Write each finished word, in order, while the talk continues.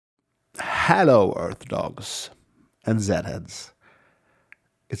Hello, Earth Dogs and Z-Heads.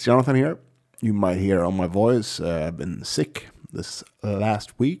 It's Jonathan here. You might hear on my voice, I've been sick this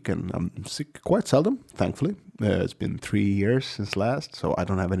last week, and I'm sick quite seldom, thankfully. It's been 3 years since last, so I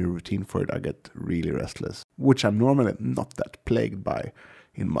don't have any routine for it. I get really restless, which I'm normally not that plagued by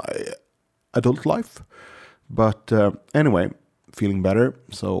in my adult life. But anyway, feeling better,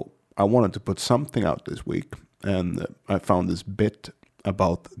 so I wanted to put something out this week, and I found this bit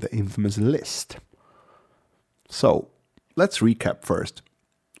about the infamous list. So, let's recap first.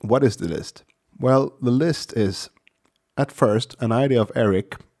 What is the list? Well, the list is, at first, an idea of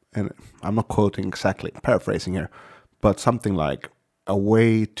Eric, and I'm not quoting exactly, paraphrasing here, but something like a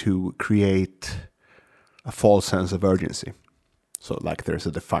way to create a false sense of urgency. So, like there's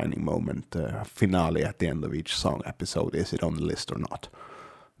a defining moment, a finale at the end of each song episode. Is it on the list or not?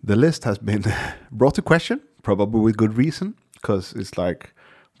 The list has been brought to question, probably with good reason, because it's like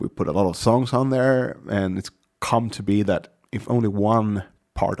we put a lot of songs on there, and it's come to be that if only one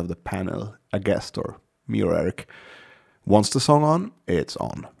part of the panel, a guest or me or Eric, wants the song on, it's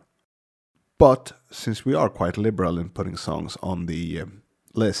on. But since we are quite liberal in putting songs on the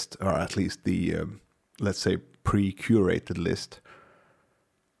list, or at least the, let's say, pre-curated list,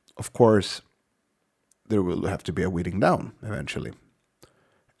 of course, there will have to be a weeding down eventually.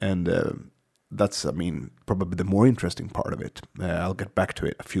 And that's, I mean, probably the more interesting part of it. I'll get back to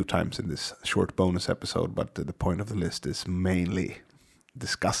it a few times in this short bonus episode, but the point of the list is mainly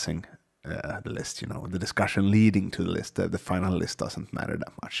discussing the list, you know, the discussion leading to the list. The final list doesn't matter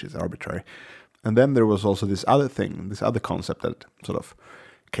that much, it's arbitrary. And then there was also this other thing, this other concept that sort of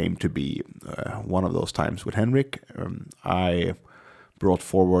came to be one of those times with Henrik. I brought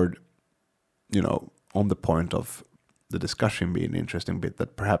forward, you know, on the point of the discussion being an interesting bit,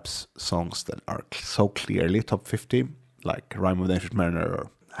 that perhaps songs that are so clearly top 50, like Rhyme of the Ancient Mariner or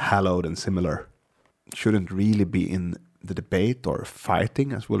Hallowed and similar, shouldn't really be in the debate or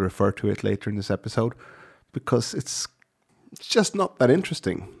fighting, as we'll refer to it later in this episode, because it's just not that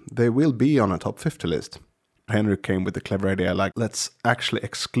interesting. They will be on a top 50 list. Henry came with the clever idea, like, let's actually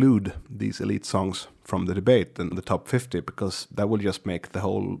exclude these elite songs from the debate and the top 50, because that will just make the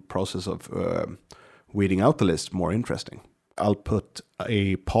whole process of weeding out the list more interesting. I'll put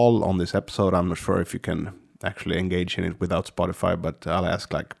a poll on this episode. I'm not sure if you can actually engage in it without Spotify, but I'll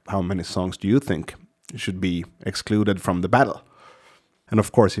ask, like, how many songs do you think should be excluded from the battle? And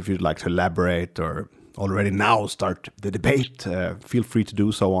of course, if you'd like to elaborate or already now start the debate, feel free to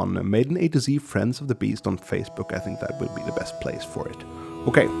do so on Maiden A-Z Friends of the Beast on Facebook. I think that will be the best place for it.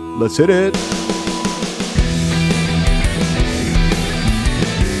 Okay, let's hit it!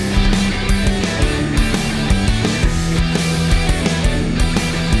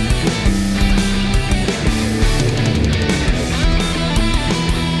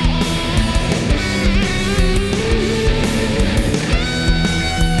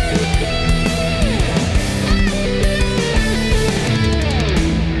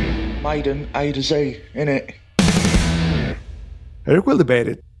 Maiden A-Z, innit? Eric will debate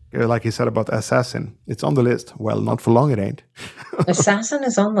it. Like he said about Assassin. It's on the list. Well, not for long it ain't. Assassin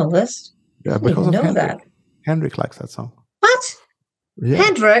is on the list? Yeah, because of Henrik. that. Henrik likes that song. What? Yeah.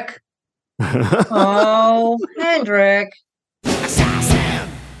 Hendrik? Oh, Hendrik. Assassin!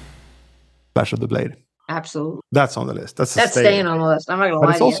 Flash of the Blade. Absolutely. That's on the list. That's staying on the list. I'm not going to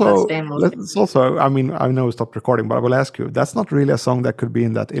lie to you. That's staying on the list. It's also, I mean, I know we stopped recording, but I will ask you, that's not really a song that could be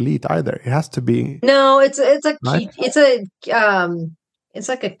in that elite either. It has to be. No, it's a right? It's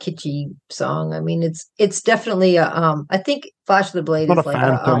like a kitschy song. I mean, it's definitely a I think Flash of the Blade it's is not a like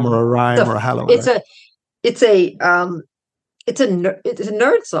Phantom or a Rhyme or a Hallowed. It's a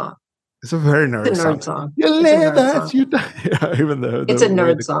nerd song. It's a very nerd song. You live as you die. Yeah, even it's a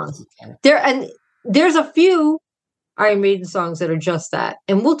nerd song. There's a few Iron Maiden songs that are just that,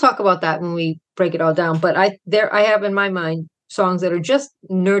 and we'll talk about that when we break it all down. But I have in my mind songs that are just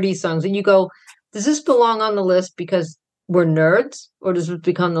nerdy songs, and you go, does this belong on the list because we're nerds, or does it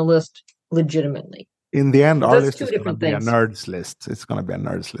become the list legitimately? In the end, our list is going to be a nerds list. It's going to be a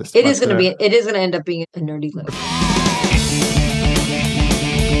nerds list. It is going to end up being a nerdy list.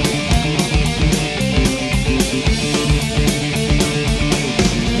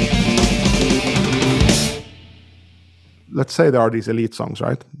 Let's say there are these elite songs,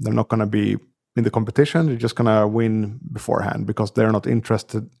 right? They're not going to be in the competition. They're just going to win beforehand because they're not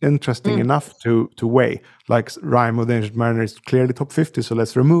interesting enough to weigh. Like Rhyme of the Ancient Mariner is clearly top 50, so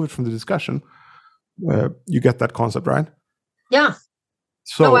let's remove it from the discussion. You get that concept, right? Yeah.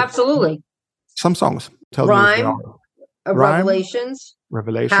 So, absolutely. Some songs. Tell Rhyme, me if they are. Revelations.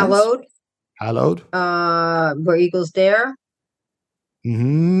 Revelations. Hallowed. Hallowed. Where Eagles Dare.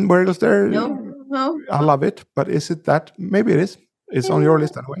 Where is there? No. I love it, but is it that? Maybe it is. It's on your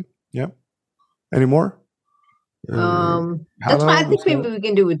list anyway. Yeah. Any more? That's fine. I think maybe we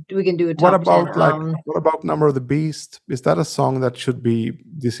can do it. We can do a What top 10. about what about Number of the Beast? Is that a song that should be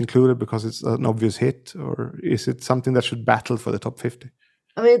disincluded because it's an obvious hit, or is it something that should battle for the top 50?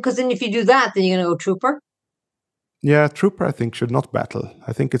 I mean, because then if you do that, then you're gonna go Trooper. Yeah, Trooper I think should not battle.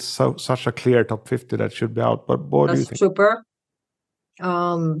 I think it's such a clear top 50 that should be out. But what do you think? Trooper.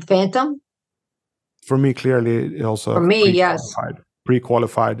 Phantom. For me, clearly, it also for me, yes,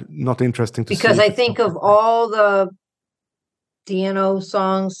 pre-qualified, not interesting to because see. I think of all the Diano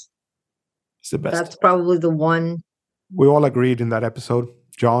songs, it's the best. That's probably the one. We all agreed in that episode.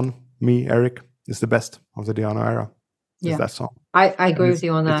 John, me, Eric, is the best of the Diano era. Yeah, that song. I agree with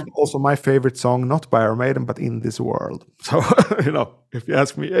you on that. It's also my favorite song, not by Iron Maiden, but in this world. So if you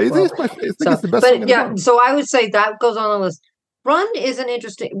ask me, it is my favorite. It's the best song in the world. So I would say that goes on the list. Run is an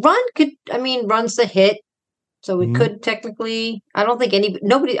interesting. Run's the hit. So we could technically. I don't think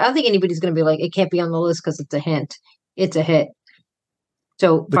anybody's going to be like, it can't be on the list because it's a hint. It's a hit.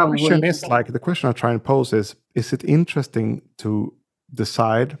 So the question is the question I try and pose is it interesting to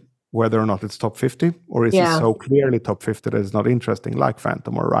decide whether or not it's top 50, or is it so clearly top 50 that it's not interesting, like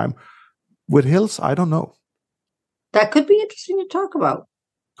Phantom or Rhyme? With Hills, I don't know. That could be interesting to talk about.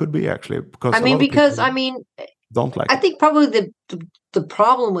 Could be, actually, because don't like. I think probably the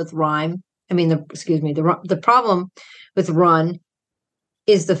problem with Rhyme. The problem with Run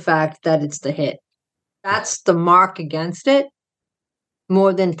is the fact that it's the hit. That's the mark against it,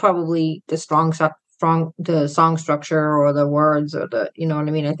 more than probably the the song structure or the words or the, you know what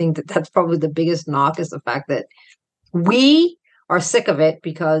I mean? I think that's probably the biggest knock, is the fact that we are sick of it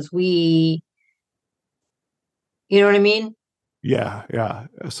because you know what I mean? Yeah.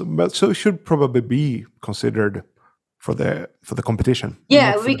 So it should probably be considered for the competition.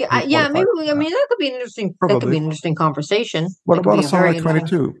 Yeah, maybe. That could be an interesting. Probably. That could be an interesting conversation. What about a song like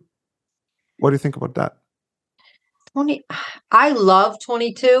 22? What do you think about that? 20. I love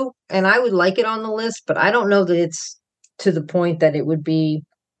 22, and I would like it on the list, but I don't know that it's to the point that it would be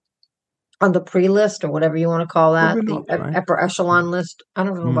on the pre-list or whatever you want to call that, upper echelon list. I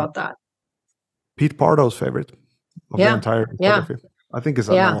don't know about that. Pete Pardo's favorite of the entire discography. I think it's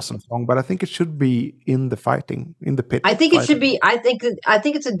an awesome song, but I think it should be in the fighting, in the pit. I think it should be. I think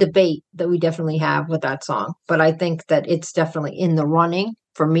it's a debate that we definitely have with that song, but I think that it's definitely in the running.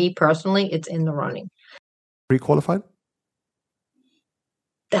 For me personally, it's in the running. Pre-qualified?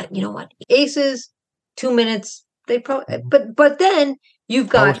 That, you know what? Aces, 2 minutes. They probably, but then you've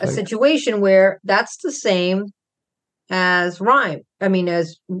got a situation where that's the same as Rhyme.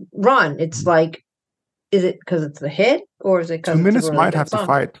 As Run. It's like, is it because it's the hit, or is it because 2 minutes might have to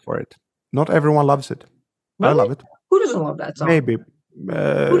fight for it? Not everyone loves it. Really? I love it. Who doesn't love that song? Maybe.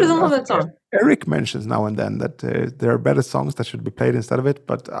 Who doesn't love that song? Eric mentions now and then that there are better songs that should be played instead of it,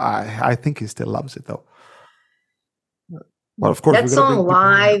 but I think he still loves it, though. Well, of course, that song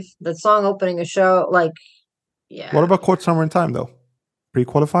live, that song opening a show, What about Court Summer in Time, though?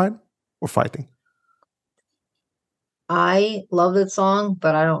 Pre-qualified or fighting? I love that song,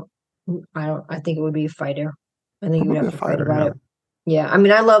 but I think it would be a fighter. I think you would have to fight about it. Yeah,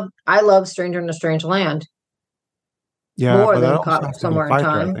 I love Stranger in a Strange Land. Yeah, more than Caught Somewhere in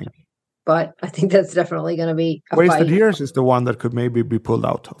Time. But I think that's definitely going to be a Wasted Years is the one that could maybe be pulled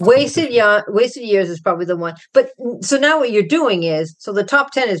out. Wasted Years is probably the one. But so now what you're doing is, so the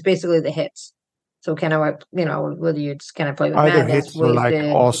top 10 is basically the hits. So whether you just kind of play with either hits or like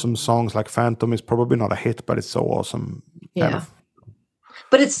awesome songs like Phantom is probably not a hit, but it's so awesome.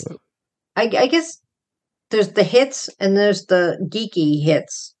 But it's, I guess there's the hits and there's the geeky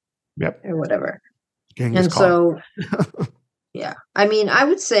hits. Yep. Or whatever. Genghis and Khan. So, yeah. I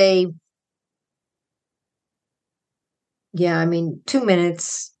would say, 2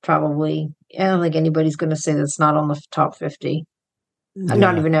 minutes probably. I don't think anybody's going to say that's not on the top 50. Yeah.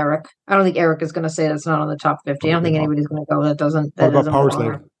 Not even Eric. I don't think Eric is going to say that's not on the top 50. Probably I don't think anybody's going to go that doesn't. What about Power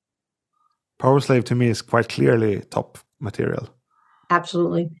Slave? Power Slave to me is quite clearly top material.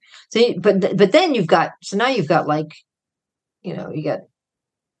 Absolutely. See, but then you've got, so now you've got you got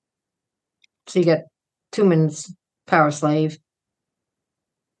 2 minutes, Power Slave.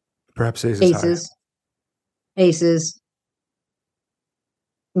 Perhaps Aces.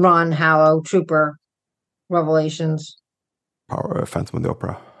 Ron, Hallow, Trooper, Revelations. Phantom of the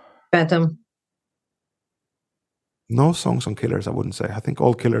Opera. Phantom. No songs on Killers, I wouldn't say. I think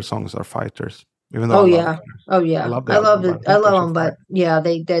all Killer songs are fighters. Even though I love them, but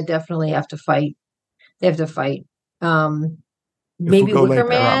they definitely have to fight. They have to fight. Maybe go Wicker later on.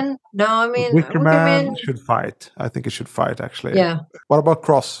 Man. No, I mean Wicker Wicker Man Man. should fight. I think it should fight, actually. Yeah. What about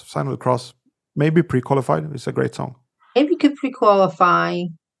Cross? Sign of the Cross. Maybe Pre-Qualified. It's a great song. Maybe you could pre-qualify.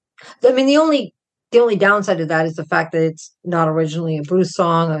 I mean, the only downside of that is the fact that it's not originally a Bruce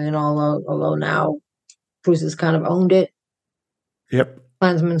song. I mean, although now Bruce has kind of owned it. Yep.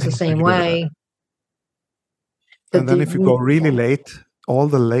 Klansman's the same way. And then if you go really late, all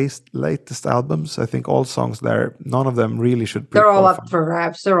the latest albums, I think all songs there, none of them really should They're all up for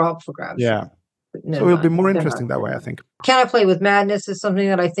grabs. Yeah. So it'll be more interesting that way, I think. Can I Play with Madness is something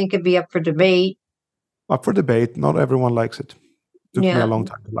that I think could be up for debate. Up for debate. Not everyone likes it. Took me a long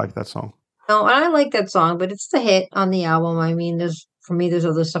time to like that song. No, and I like that song, but it's the hit on the album. I mean, there's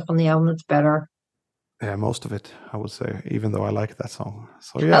other stuff on the album that's better. Yeah, most of it, I would say, even though I like that song.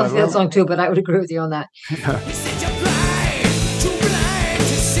 So yeah, I like that song too, but I would agree with you on that. Yeah.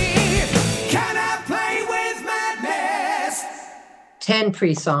 10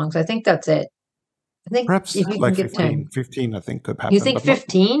 pre-songs. I think that's it. I think perhaps if you like can get 15. 10. 15, I think, could happen. You think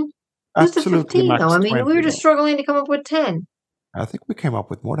 15? Who's the 15 though? I mean, we were just struggling to come up with 10. I think we came up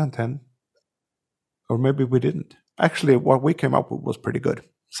with more than 10. Or maybe we didn't. Actually, what we came up with was pretty good.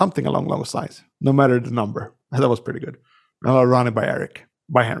 Something along those lines, no matter the number. That was pretty good. Run it by Eric,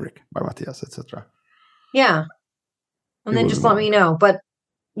 by Henrik, by Matthias, etc. Yeah. And then just let me know. But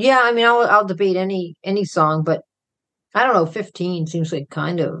yeah, I mean, I'll debate any song, but I don't know, 15 seems like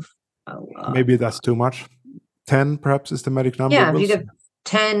kind of maybe that's too much. 10 perhaps is the magic number. Yeah, if you get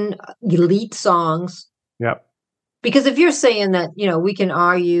 10 elite songs. Yeah. Because if you're saying that, we can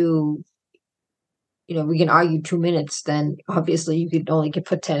argue 2 minutes, then obviously you could only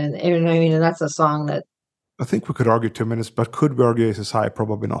put 10 in there. You know what I mean? And that's a song that I think we could argue 2 minutes, but could we argue Aces High?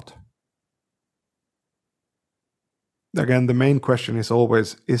 Probably not. Again, the main question is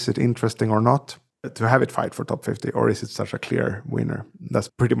always, is it interesting or not to have it fight for top 50, or is it such a clear winner? That's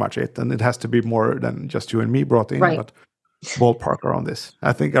pretty much it. And it has to be more than just you and me brought in, right. But ballpark around this.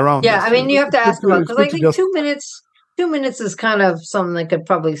 I think around Yeah, this, I mean, you have to ask about, because I think just 2 minutes... 2 minutes is kind of something that could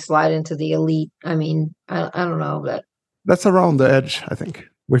probably slide into the elite. I mean, I don't know that. That's around the edge, I think.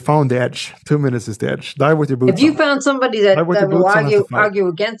 We found the edge. 2 minutes is the edge. Die with your boots on. If you found somebody that will argue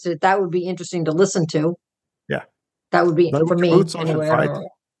against it, that would be interesting to listen to. Yeah. That would be, for me, anyway.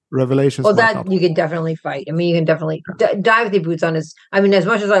 Revelations. Well, that you can definitely fight. I mean, you can definitely Die with your boots on is, I mean, as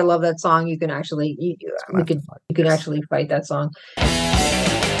much as I love that song, you can actually, you can actually fight that song.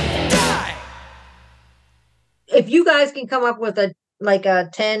 If you guys can come up with a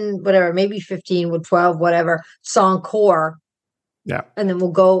 10, whatever, maybe 15 with 12, whatever song core. Yeah. And then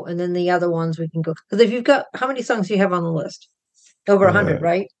we'll go, and then the other ones we can go. Because if you've got, how many songs do you have on the list? Over 100,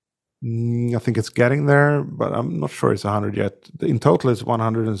 right? I think it's getting there, but I'm not sure it's 100 yet. In total, it's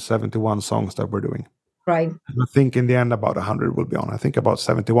 171 songs that we're doing. Right. I think in the end, about 100 will be on. I think about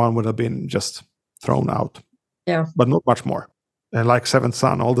 71 would have been just thrown out. Yeah. But not much more. And like Seventh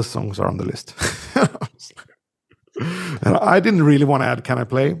Son, all the songs are on the list. And I didn't really want to add Can I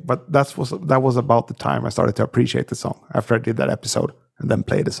Play, but that was about the time I started to appreciate the song, after I did that episode and then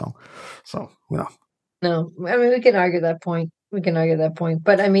played the song. So, No, I mean, we can argue that point.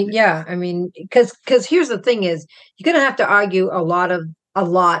 But I mean, yeah, I mean, because here's the thing is, you're going to have to argue a lot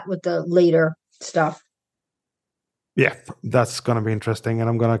with the later stuff. Yeah, that's going to be interesting. And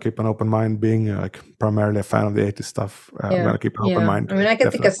I'm going to keep an open mind, being primarily a fan of the 80s stuff. I'm going to keep an open mind. I mean, I can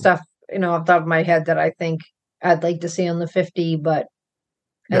think of stuff, off the top of my head that I think I'd like to see on the 50, but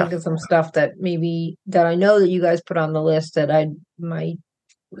I think there's some stuff that I know that you guys put on the list that I might.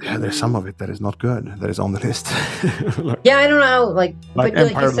 Yeah, there's some of it that is not good. That is on the list. I don't know. But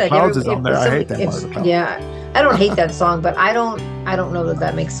Empire of the Clouds is on there. I hate Empire of the Clouds. Yeah, I don't hate that song, but I don't know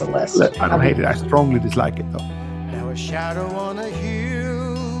that makes the list. I don't hate it. I strongly dislike it, though. Now a shadow on a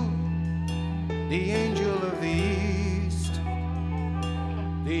hill, the angel of the east,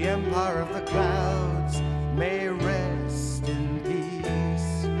 the empire of the clouds may rest in peace.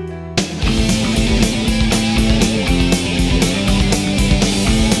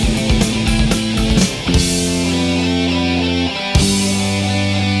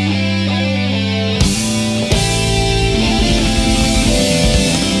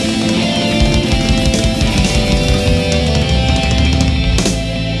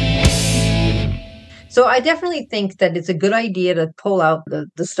 So I definitely think that it's a good idea to pull out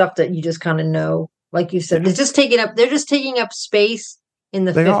the stuff that you just kind of know. Like you said, they're just taking up space in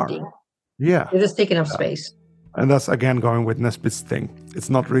the 50. Yeah. They're just taking up space. And that's, again, going with Nesbitt's thing. It's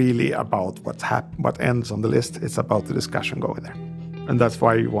not really about what ends on the list. It's about the discussion going there. And that's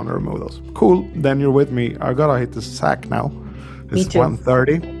why you want to remove those. Cool. Then you're with me. I got to hit the sack now. It's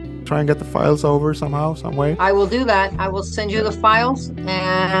 1:30. try and get the files over somehow, some way. I will do that. I will send you the files,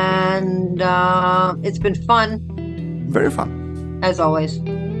 and it's been fun. Very fun. As always.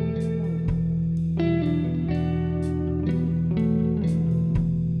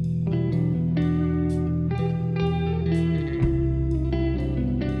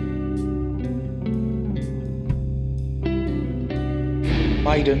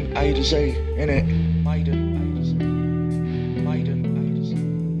 Maiden A-Z, innit?